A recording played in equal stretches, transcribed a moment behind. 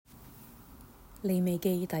利未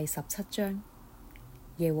記第17章。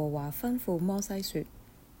耶和華吩咐摩西說：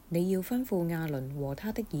你要吩咐亞倫和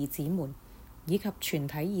他的兒子們，以及全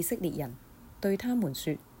體以色列人，對他們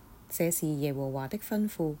說：這是耶和華的吩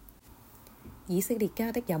咐。以色列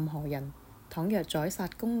家的任何人，倘若宰殺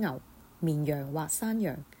公牛、綿羊或山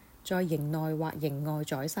羊，在營內或營外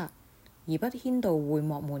宰殺，而不牽到會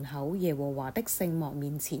幕門口耶和華的聖幕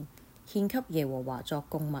面前，獻給耶和華作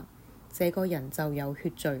供物，這個人就有血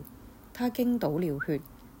罪。他經倒了血，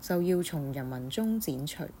就要從人民中剪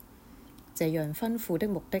除。這樣吩咐的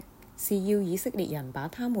目的，是要以色列人把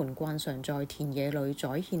他們慣常在田野裏宰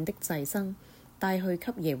獻的祭牲帶去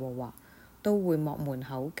給耶和華，到會幕門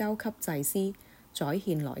口交給祭司，宰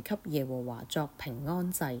獻來給耶和華作平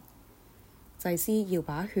安祭。祭司要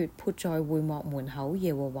把血潑在會幕門口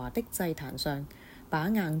耶和華的祭壇上，把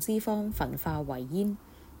硬脂肪焚化為煙，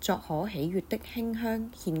作可喜悅的馨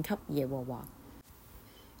香獻給耶和華。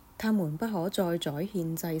他們不可再宰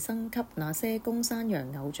獻祭牲給那些公山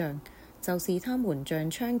羊偶像，就是他們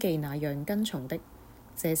像娼妓那樣跟從的，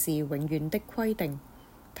這是永遠的規定，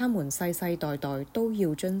他們世世代代都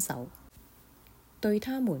要遵守。對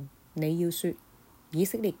他們，你要說：以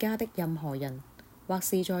色列家的任何人，或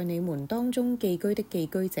是在你們當中寄居的寄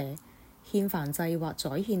居者，獻燔祭或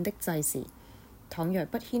宰獻的祭時，倘若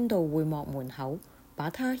不牽到會幕門口，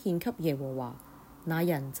把它獻給耶和華，那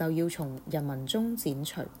人就要從人民中剪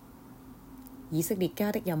除。以色列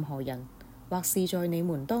家的任何人，或是在你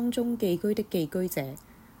們當中寄居的寄居者，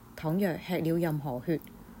倘若吃了任何血，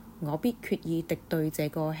我必決意敵對這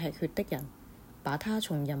個吃血的人，把他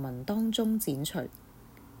從人民當中剪除。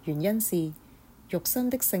原因是肉身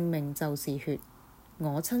的性命就是血，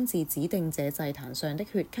我親自指定這祭壇上的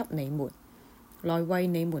血給你們，來為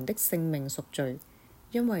你們的性命贖罪，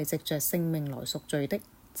因為藉着性命來贖罪的，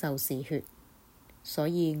就是血。所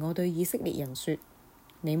以我對以色列人說：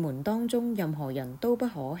你們當中任何人都不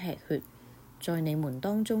可吃血，在你們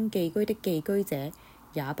當中寄居的寄居者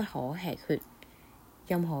也不可吃血。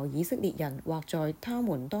任何以色列人或在他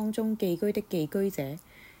們當中寄居的寄居者，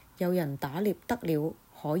有人打獵得了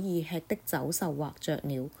可以吃的走獸或雀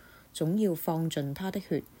鳥，總要放盡他的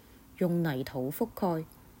血，用泥土覆蓋，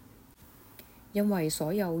因為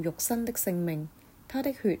所有肉身的性命，他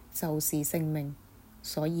的血就是性命。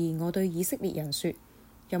所以我對以色列人說：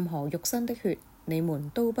任何肉身的血，你們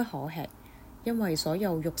都不可吃，因為所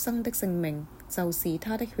有肉身的性命就是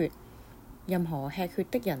他的血。任何吃血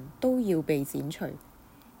的人都要被剪除。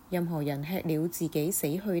任何人吃了自己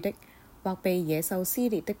死去的或被野獸撕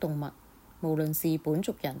裂的動物，無論是本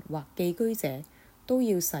族人或寄居者，都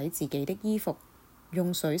要洗自己的衣服，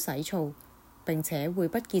用水洗澡，並且會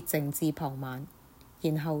不潔淨至傍晚，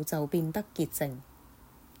然後就變得潔淨。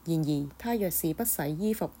然而他若是不洗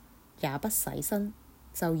衣服，也不洗身，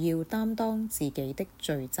就要擔當自己的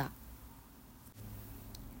罪責。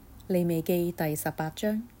利未記第18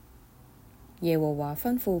章。耶和華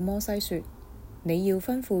吩咐摩西說：你要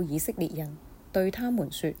吩咐以色列人，對他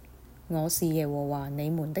們說：我是耶和華你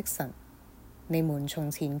們的神。你們從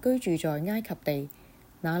前居住在埃及地，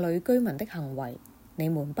那裏居民的行為，你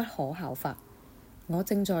們不可效法。我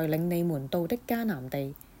正在領你們到的迦南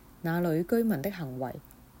地，那裏居民的行為，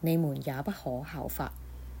你們也不可效法。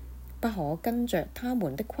不可跟着他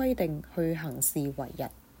們的規定去行事為人。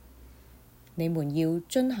你們要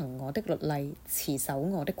遵行我的律例，持守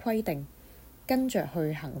我的規定，跟着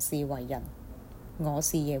去行事為人。我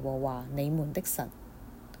是耶和華你們的神，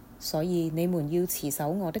所以你們要持守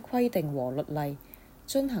我的規定和律例，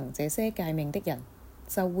遵行這些誡命的人，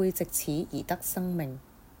就會藉此而得生命。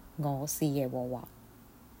我是耶和華。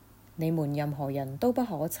你們任何人都不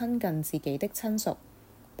可親近自己的親屬，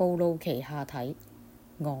暴露其下體。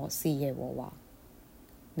我是耶和華。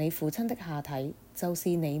你父親的下體就是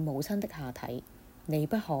你母親的下體，你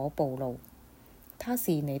不可暴露。她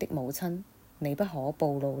是你的母親，你不可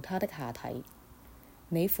暴露她的下體。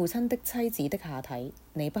你父親的妻子的下體，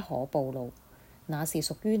你不可暴露，那是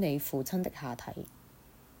屬於你父親的下體。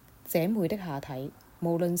姐妹的下體，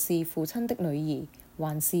無論是父親的女兒，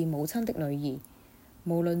還是母親的女兒，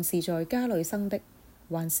無論是在家裏生的，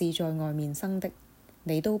還是在外面生的，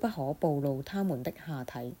你都不可暴露他們的下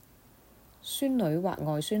體。孫女或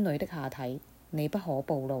外孫女的下體，你不可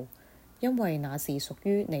暴露，因為那是屬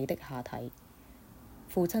於你的下體。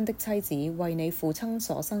父親的妻子為你父親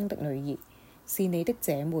所生的女兒，是你的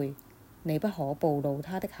姐妹，你不可暴露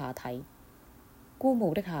她的下體。姑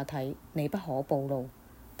母的下體，你不可暴露，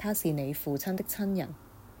她是你父親的親人。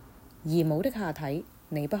姨母的下體，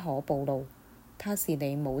你不可暴露，她是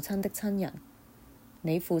你母親的親人。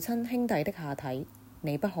你父親兄弟的下體，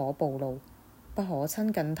你不可暴露，不可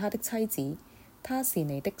親近他的妻子，她是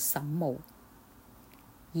你的嬸母。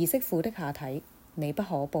兒媳婦的下體，你不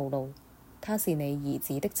可暴露，她是你兒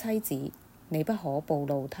子的妻子，你不可暴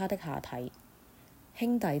露她的下體。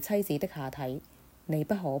兄弟妻子的下體，你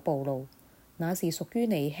不可暴露，那是屬於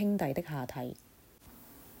你兄弟的下體。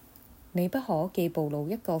你不可既暴露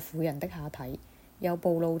一個婦人的下體，又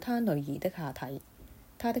暴露他女兒的下體。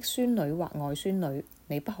他的孫女或外孫女，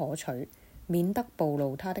你不可娶，免得暴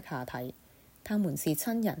露他的下體。他們是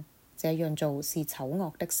親人，這樣做是醜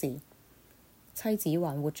惡的事。妻子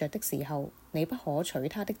還活着的時候，你不可娶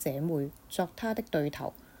他的姐妹作他的對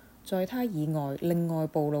頭，在他以外另外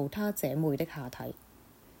暴露他姐妹的下體。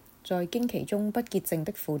在經期中不潔淨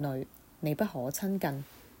的婦女，你不可親近，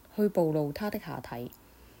去暴露他的下體。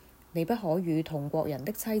你不可與同國人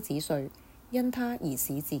的妻子睡，因他而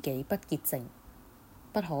使自己不潔淨。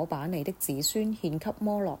不可把你的子孫獻給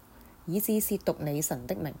摩洛，以致褻瀆你神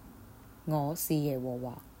的名。我是耶和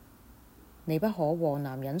華。你不可和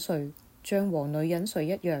男人睡，像和女人睡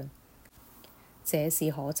一樣，這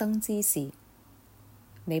是可憎之事。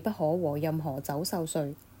你不可和任何走獸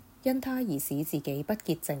睡，因他而使自己不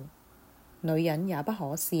潔淨。女人也不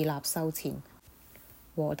可侍立獸前，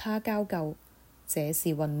和他交媾，這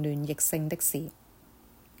是混亂逆性的事。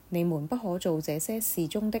你們不可做這些事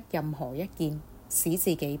中的任何一件，使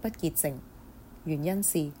自己不潔淨。原因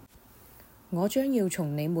是，我將要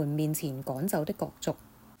從你們面前趕走的各族，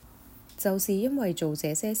就是因為做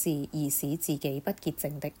這些事而使自己不潔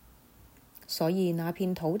淨的。所以那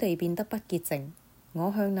片土地變得不潔淨，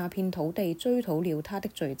我向那片土地追討了他的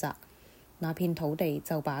罪責，那片土地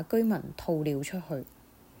就把居民吐了出去。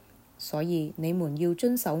所以你們要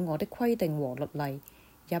遵守我的規定和律例，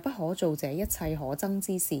也不可做這一切可憎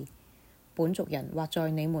之事。本族人或在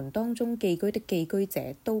你們當中寄居的寄居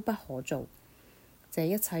者都不可做這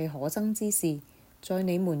一切可憎之事。在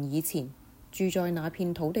你們以前住在那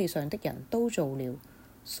片土地上的人都做了，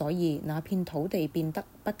所以那片土地變得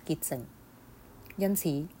不潔淨。因此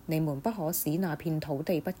你們不可使那片土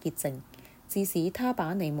地不潔淨，致使他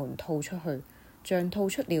把你們吐出去，像吐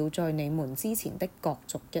出了在你們之前的各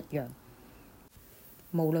族一樣。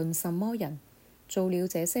無論什麼人做了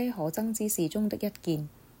這些可憎之事中的一件，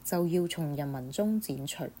就要從人民中剪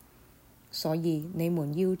除。所以你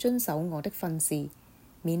們要遵守我的訓示，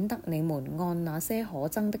免得你們按那些可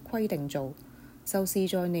憎的規定做，就是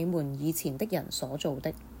在你們以前的人所做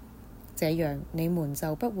的。這樣你們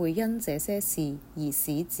就不會因這些事而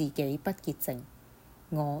使自己不潔淨。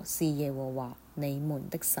我是耶和華你們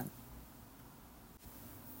的神。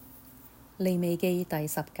利未記第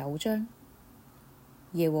19章。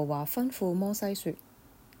耶和華吩咐摩西說：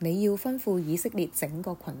你要吩咐以色列整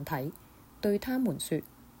個群體，對他們說：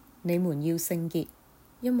你們要聖潔，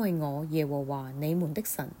因為我耶和華你們的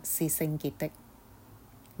神是聖潔的。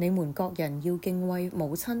你們各人要敬畏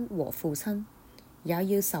母親和父親，也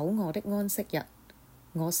要守我的安息日。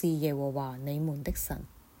我是耶和華你們的神。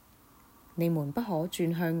你們不可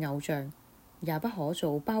轉向偶像，也不可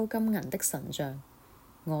做包金銀的神像。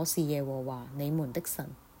我是耶和華你們的神。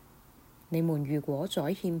你們如果宰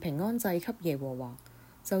獻平安祭給耶和華，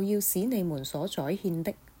就要使你們所宰獻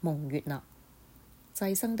的蒙悅納。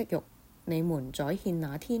祭牲的肉，你們宰獻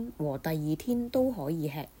那天和第二天都可以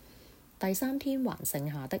吃，第三天還剩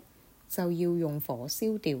下的，就要用火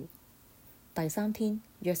燒掉。第三天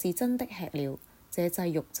若是真的吃了，這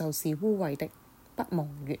祭肉就是污穢的，不蒙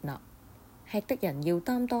悅納。吃的人要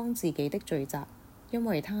擔當自己的罪責，因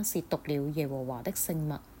為他褻瀆了耶和華的聖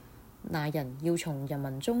物。那人要從人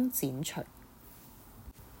民中剪除。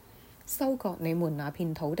收割你們那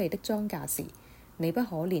片土地的莊稼時，你不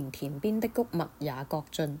可連田邊的穀物也割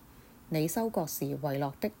盡，你收割時遺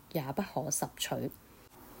落的也不可拾取。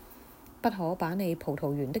不可把你葡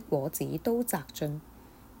萄園的果子都摘盡，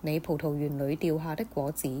你葡萄園裏掉下的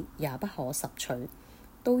果子也不可拾取，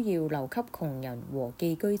都要留給窮人和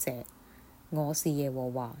寄居者。我是耶和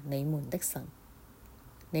華你們的神。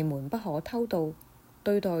你們不可偷盜，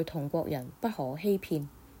對待同國人不可欺騙，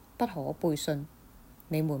不可背信。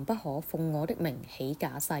你們不可奉我的名起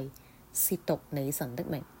假誓，褻瀆你神的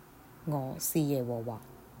名。我是耶和華。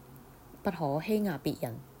不可欺壓別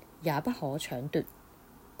人，也不可搶奪。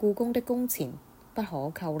僱工的工錢不可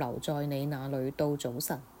扣留在你那裏到早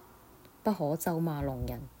晨。不可咒罵聾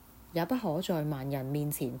人，也不可在盲人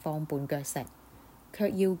面前放絆腳石，卻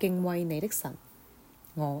要敬畏你的神。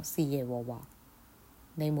我是耶和華。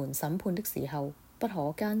你們審判的時候，不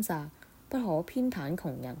可奸詐，不可偏袒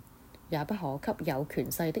窮人，也不可給有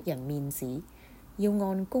權勢的人面子，要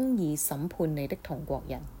按公義審判你的同國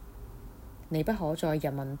人。你不可在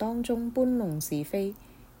人民當中搬弄是非，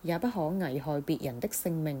也不可危害別人的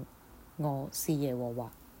性命。我是耶和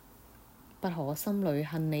華。不可心裏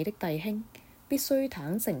恨你的弟兄，必須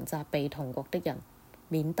坦誠責備同國的人，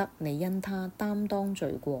免得你因他擔當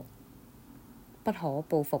罪過。不可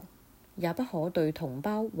報復，也不可對同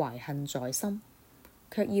胞懷恨在心，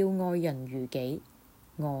卻要愛人如己。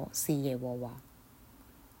我是耶和華。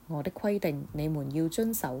我的規定你們要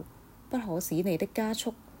遵守，不可使你的家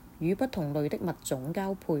畜與不同類的物種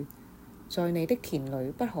交配，在你的田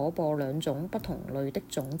裏不可播兩種不同類的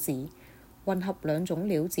種子，混合兩種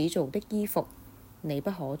料子做的衣服，你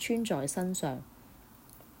不可穿在身上。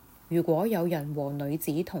如果有人和女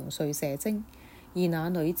子同睡射精，而那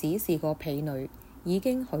女子是個婢女，已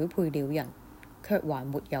經許配了人，卻還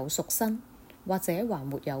沒有贖身，或者還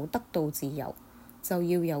沒有得到自由，就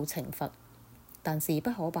要有懲罰。但是不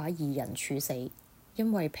可把二人處死，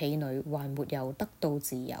因為婢女還沒有得到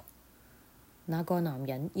自由。那個男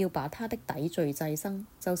人要把他的抵罪祭牲，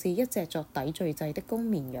就是一隻作抵罪祭的公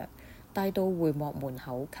綿羊，帶到會幕門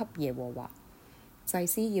口給耶和華。祭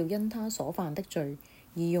司要因他所犯的罪，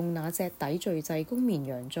而用那隻抵罪祭公綿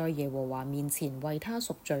羊在耶和華面前為他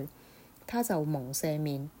贖罪，他就蒙赦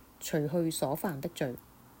免，除去所犯的罪。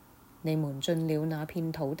你們進了那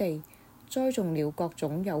片土地，栽種了各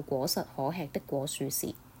種有果實可吃的果樹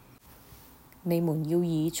時，你們要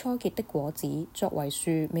以初結的果子作為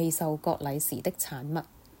樹未受割禮時的產物。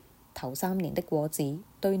頭3年的果子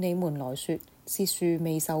對你們來說是樹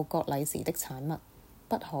未受割禮時的產物，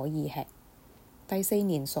不可以吃。第4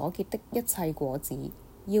年所結的一切果子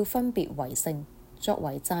要分別為聖，作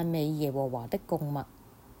為讚美耶和華的供物。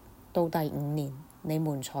到第5年，你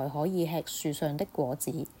們才可以吃樹上的果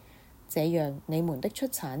子，這樣你們的出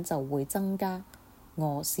產就會增加。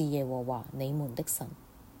我是耶和華你們的神。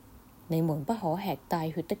你們不可吃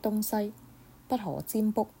帶血的東西，不可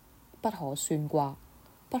占卜，不可算卦，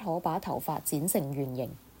不可把頭髮剪成圓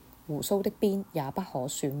形，鬍鬚的邊也不可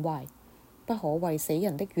損壞，不可為死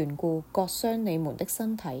人的緣故割傷你們的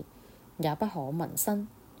身體，也不可紋身。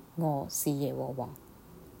我是耶和華。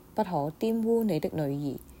不可玷污你的女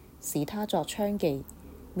兒，使她作娼妓，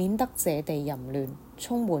免得這地淫亂，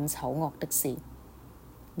充滿醜惡的事。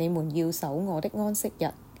你們要守我的安息日，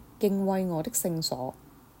敬畏我的聖所。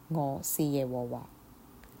我是耶和華。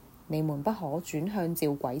你們不可轉向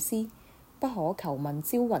召鬼師，不可求問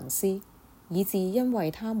招魂師，以致因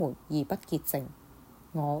為他們而不潔淨。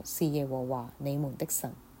我是耶和華你們的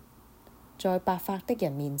神。在白髮的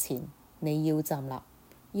人面前，你要站立，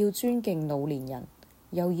要尊敬老年人，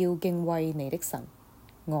又要敬畏你的神。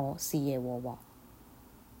我是耶和華。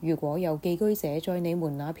如果有寄居者在你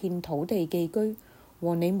們那片土地寄居，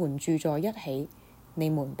和你們住在一起，你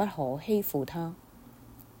們不可欺負他。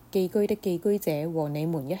寄居的寄居者和你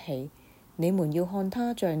們一起，你們要看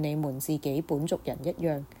他像你們自己本族人一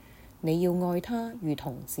樣，你要愛他如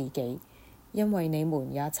同自己，因為你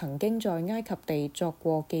們也曾經在埃及地作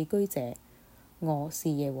過寄居者。我是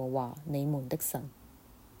耶和華你們的神。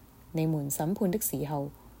你們審判的時候，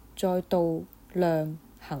在度量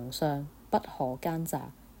衡上不可奸詐。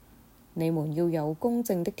你們要有公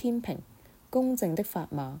正的天平，公正的砝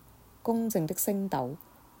碼，公正的升斗，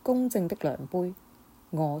公正的量杯。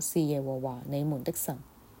我是耶和華你們的神，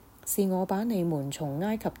是我把你們從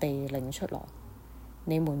埃及地領出來。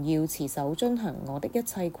你們要持守遵行我的一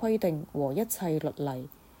切規定和一切律例。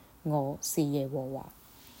我是耶和華。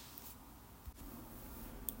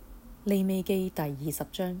利未記第20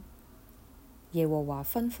章。耶和華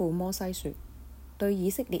吩咐摩西說：對以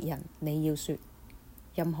色列人你要說，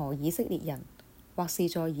任何以色列人或是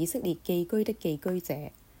在以色列寄居的寄居者，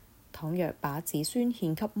倘若把子孫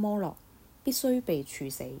獻給摩洛，必須被處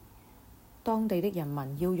死。當地的人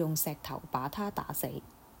民要用石頭把他打死。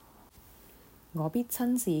我必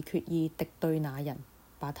親自決意敵對那人，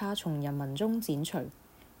把他從人民中剪除，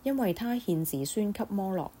因為他獻子孫給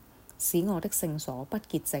摩洛，使我的聖所不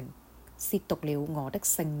潔淨，褻瀆了我的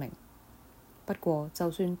聖名。不過，就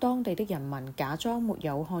算當地的人民假裝沒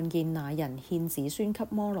有看見那人獻子孫給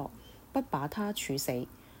摩洛，不把他處死，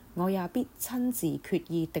我也必親自決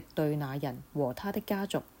意敵對那人和他的家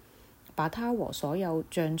族，把他和所有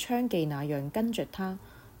像娼妓那樣跟着他，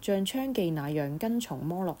像娼妓那樣跟從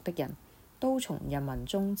摩洛的人，都從人民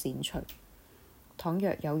中剪除。倘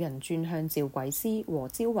若有人轉向召鬼師和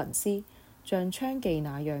招魂師，像娼妓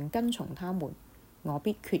那樣跟從他們，我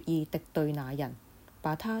必決意敵對那人，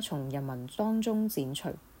把他從人民當中剪除。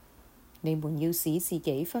你們要使自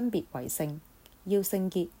己分別為聖，要聖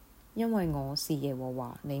潔，因為我是耶和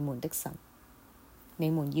華你們的神。你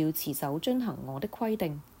們要持守遵行我的規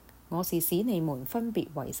定，我是使你們分別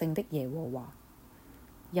為聖的耶和華。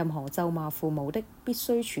任何咒罵父母的，必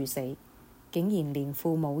須處死，竟然連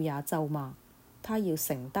父母也咒罵，他要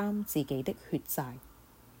承擔自己的血債。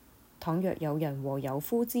倘若有人和有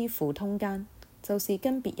夫之婦通姦，就是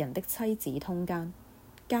跟別人的妻子通姦，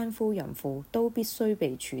奸夫淫婦都必須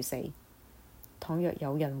被處死。倘若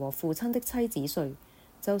有人和父親的妻子睡，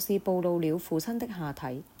就是暴露了父親的下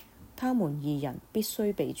體，他們二人必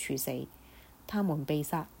須被處死。他們被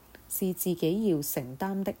殺是自己要承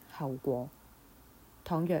擔的後果。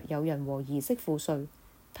倘若有人和兒媳婦睡，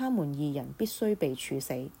他們二人必須被處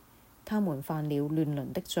死。他們犯了亂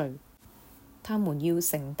倫的罪，他們要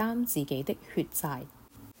承擔自己的血債。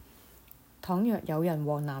倘若有人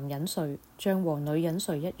和男人睡，像和女人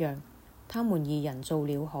睡一樣，他們二人做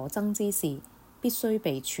了可憎之事，必須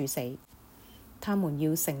被處死。他們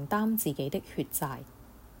要承擔自己的血債。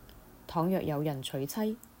倘若有人娶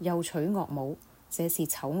妻，又娶岳母，這是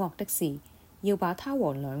醜惡的事，要把他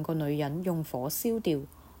和兩個女人用火燒掉，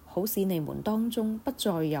好使你們當中不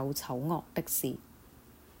再有醜惡的事。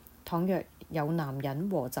倘若有男人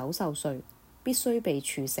和走獸睡，必須被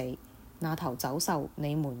處死，那頭走獸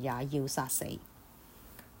你們也要殺死。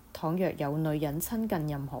倘若有女人親近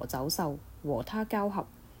任何走獸，和他交合，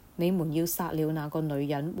你們要殺了那個女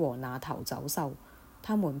人和那頭走獸，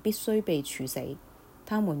他們必須被處死，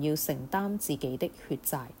他們要承擔自己的血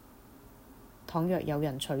債。倘若有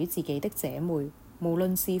人娶自己的姐妹，無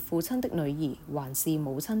論是父親的女兒還是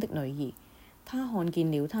母親的女兒，他看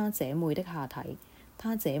見了他姐妹的下體，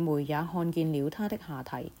他姐妹也看見了他的下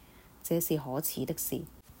體，這是可恥的事。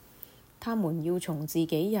他們要從自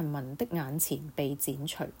己人民的眼前被剪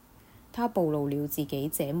除。他暴露了自己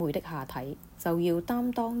姐妹的下體，就要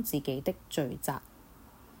擔當自己的罪責。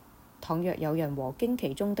倘若有人和經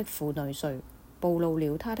期中的婦女睡，暴露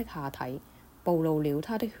了她的下體，暴露了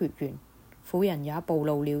她的血緣，婦人也暴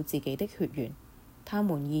露了自己的血緣，他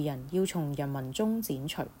們二人要從人民中剪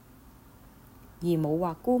除。兒母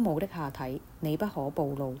或姑母的下體你不可暴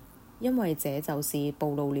露，因為這就是暴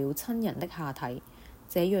露了親人的下體，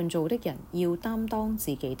這樣做的人要擔當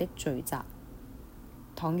自己的罪責。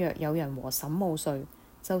倘若有人和嬸母睡，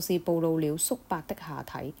就是暴露了叔伯的下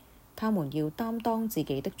體，他們要擔當自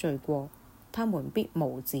己的罪過，他們必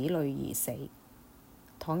無子女而死。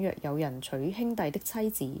倘若有人娶兄弟的妻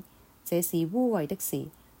子，這是污穢的事，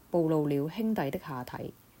暴露了兄弟的下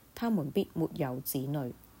體，他們必沒有子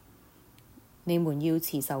女。你們要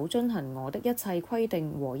持守遵行我的一切規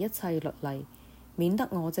定和一切律例，免得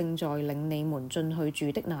我正在領你們進去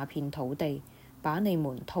住的那片土地，把你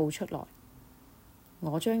們吐出來。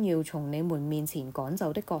我將要從你們面前趕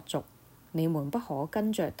走的各族，你們不可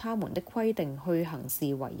跟着他們的規定去行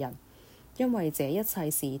事為人，因為這一切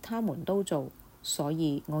事他們都做，所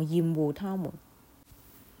以我厭惡他們。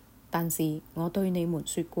但是我對你們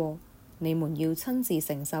說過，你們要親自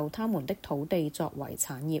承受他們的土地作為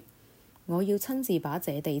產業，我要親自把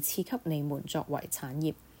這地賜給你們作為產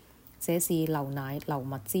業，這是流奶流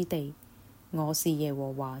蜜之地。我是耶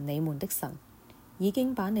和華你們的神，已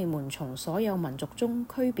經把你們從所有民族中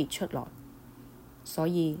區別出來，所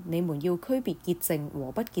以你們要區別潔淨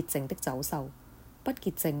和不潔淨的走獸，不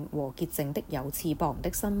潔淨和潔淨的有翅膀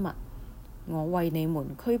的生物。我為你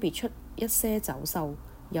們區別出一些走獸、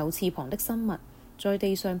有翅膀的生物，在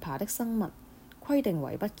地上爬的生物，規定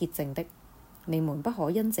為不潔淨的。你們不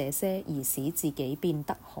可因這些而使自己變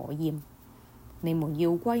得可厭。你們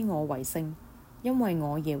要歸我為聖，因為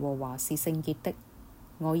我耶和華是聖潔的。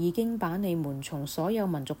我已經把你們從所有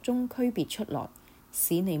民族中區別出來，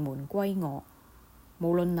使你們歸我。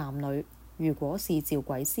無論男女，如果是召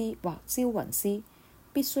鬼師或招魂師，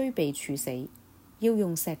必須被處死，要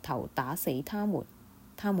用石頭打死他們，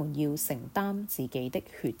他們要承擔自己的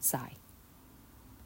血債。